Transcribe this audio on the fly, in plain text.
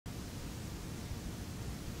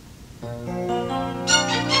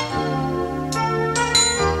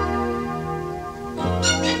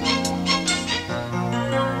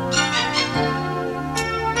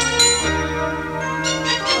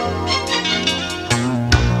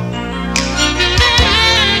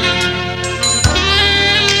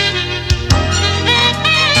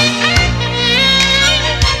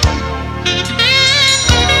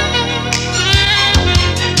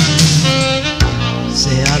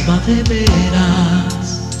De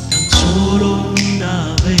veras, tan solo una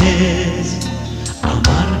vez,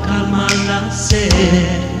 amar calma la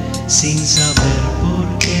sed sin saber por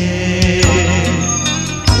qué.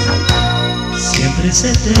 Siempre es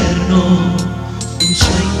eterno, un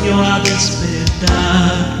sueño a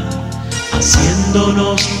despertar,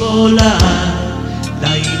 haciéndonos volar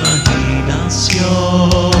la imaginación.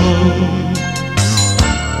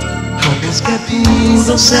 Es que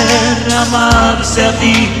pudo ser amarse a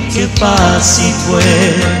ti, qué fácil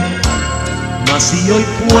fue. Mas si hoy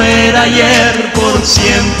fuera ayer, por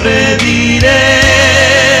siempre diré: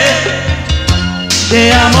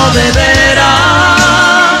 te amo de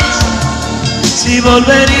veras. Si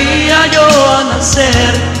volvería yo a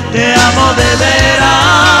nacer, te amo de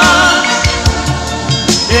veras.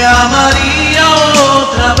 Te amaría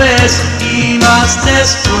otra vez y más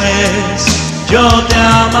después. Yo te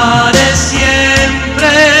amaré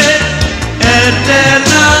siempre,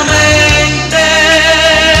 eternamente.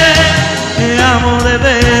 Te amo de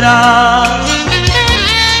veras.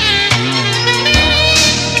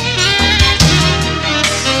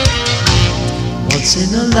 Once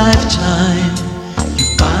in a lifetime, you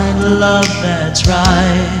find a love that's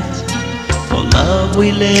right. For love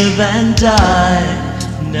we live and die,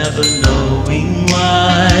 never knowing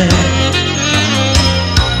why.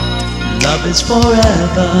 Love is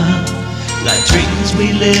forever, like dreams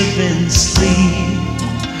we live in sleep.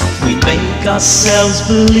 We make ourselves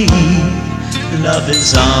believe love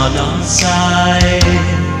is on our side.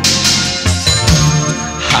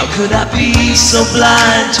 How could I be so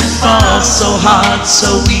blind to fall so hard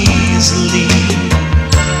so easily?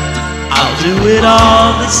 I'll do it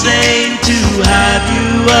all the same to have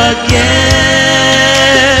you again.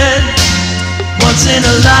 Once in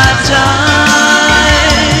a lifetime,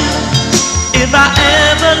 if I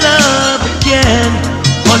ever love again,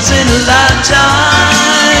 once in a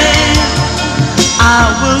lifetime,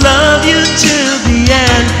 I will love you till the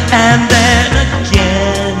end, and then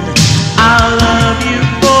again, I'll love you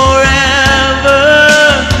forever,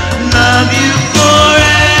 love you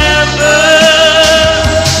forever.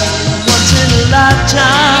 Once in a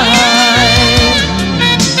lifetime,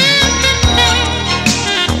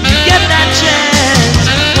 you get that chance,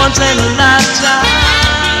 once in a lifetime.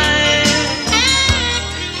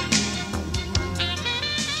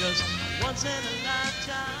 Once in a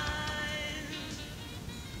lifetime.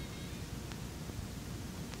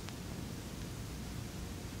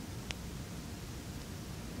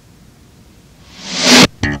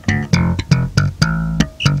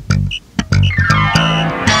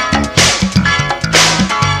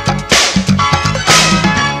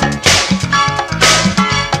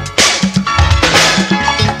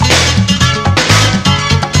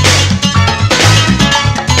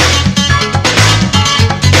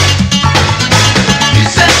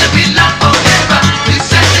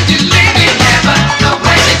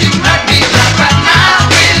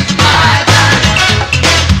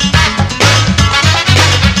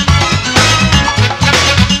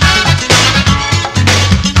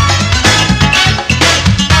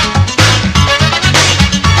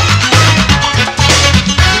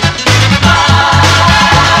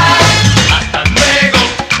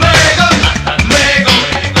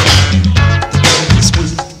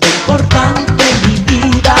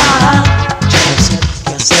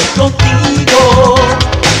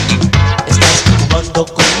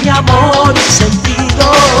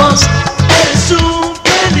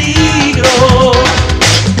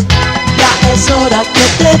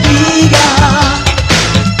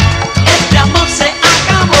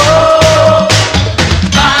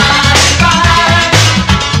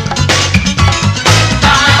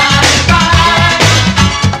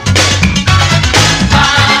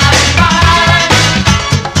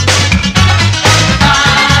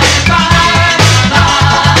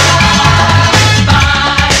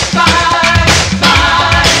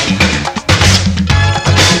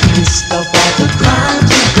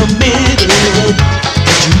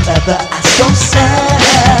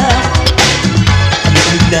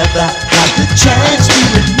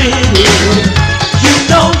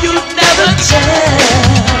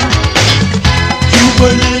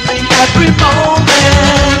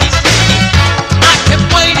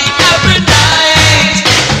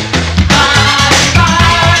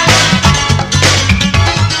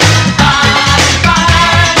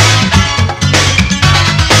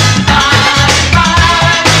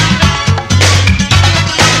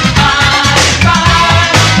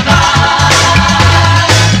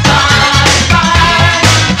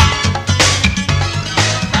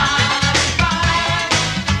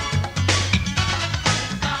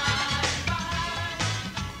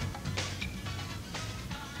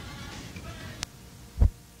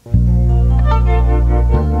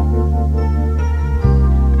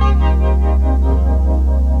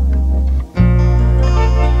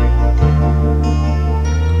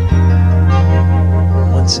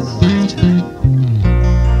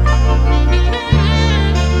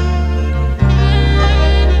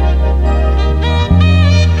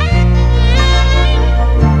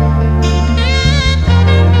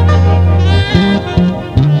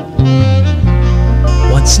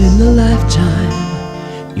 in a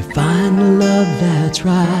lifetime you find the love that's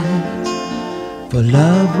right. For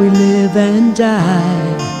love we live and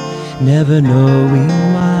die, never knowing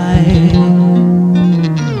why.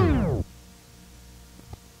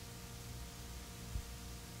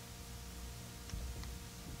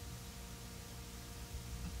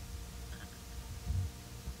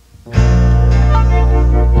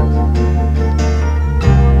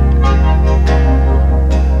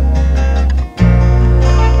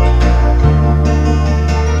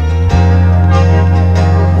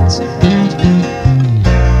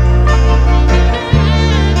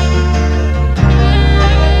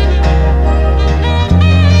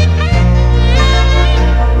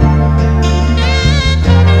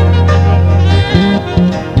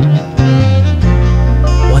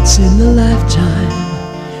 Once in a lifetime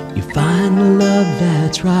you find the love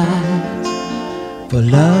that's right. For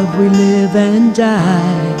love we live and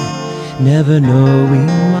die, never knowing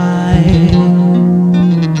why.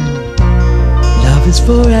 Love is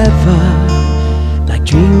forever, like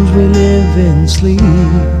dreams we live in sleep.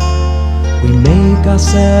 We make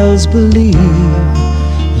ourselves believe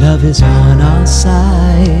love is on our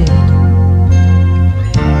side.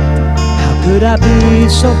 Could I be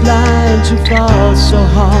so blind to fall so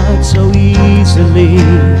hard so easily?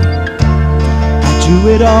 I do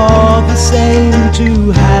it all the same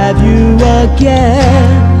to have you again.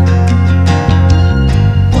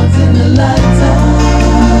 Once in a lifetime,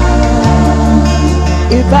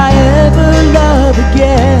 if I ever love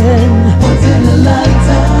again. Once in a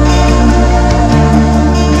lifetime,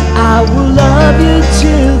 I will love you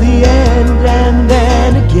till the end, and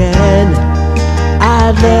then again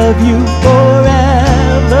I love you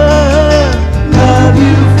forever, love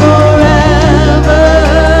you forever,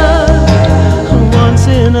 once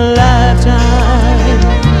in a lifetime.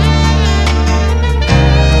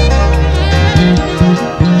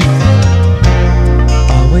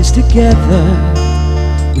 Always together,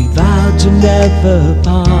 we vowed to never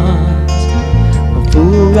part. A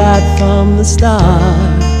fool right from the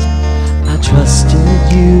start, I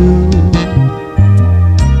trusted you.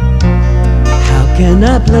 Can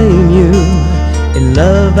I blame you? In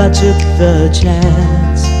love I took the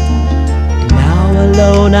chance, and now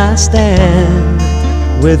alone I stand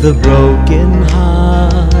with a broken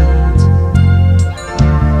heart.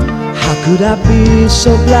 How could I be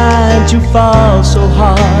so blind to fall so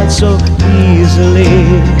hard so easily?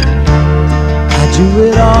 I do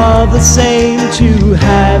it all the same to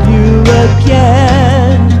have you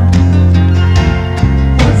again.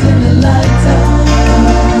 Once in a lifetime,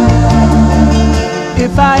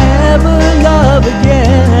 if I ever love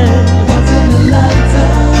again. Once in a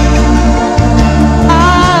lifetime,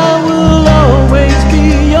 I will always be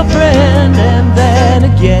your friend, and then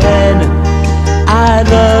again I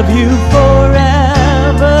love you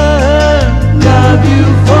forever, love you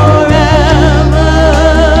forever,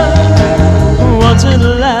 once in a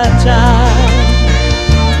lifetime.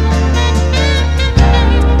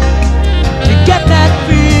 You get that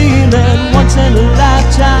feeling once in a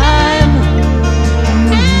lifetime.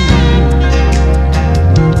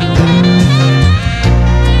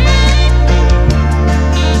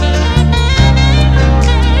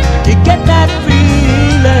 Get that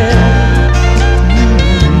feeling.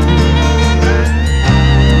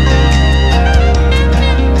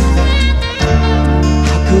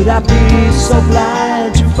 How could I be so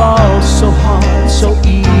blind to fall so hard so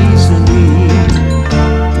easily?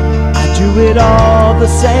 I do it all the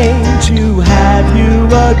same to have you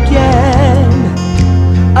again,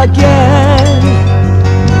 again.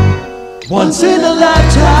 Once in a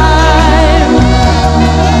lifetime,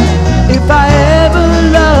 if I ever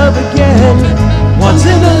love again. Once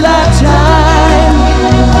in a lifetime,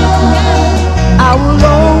 I will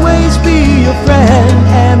always be your friend,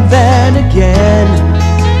 and then again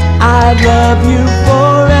I love you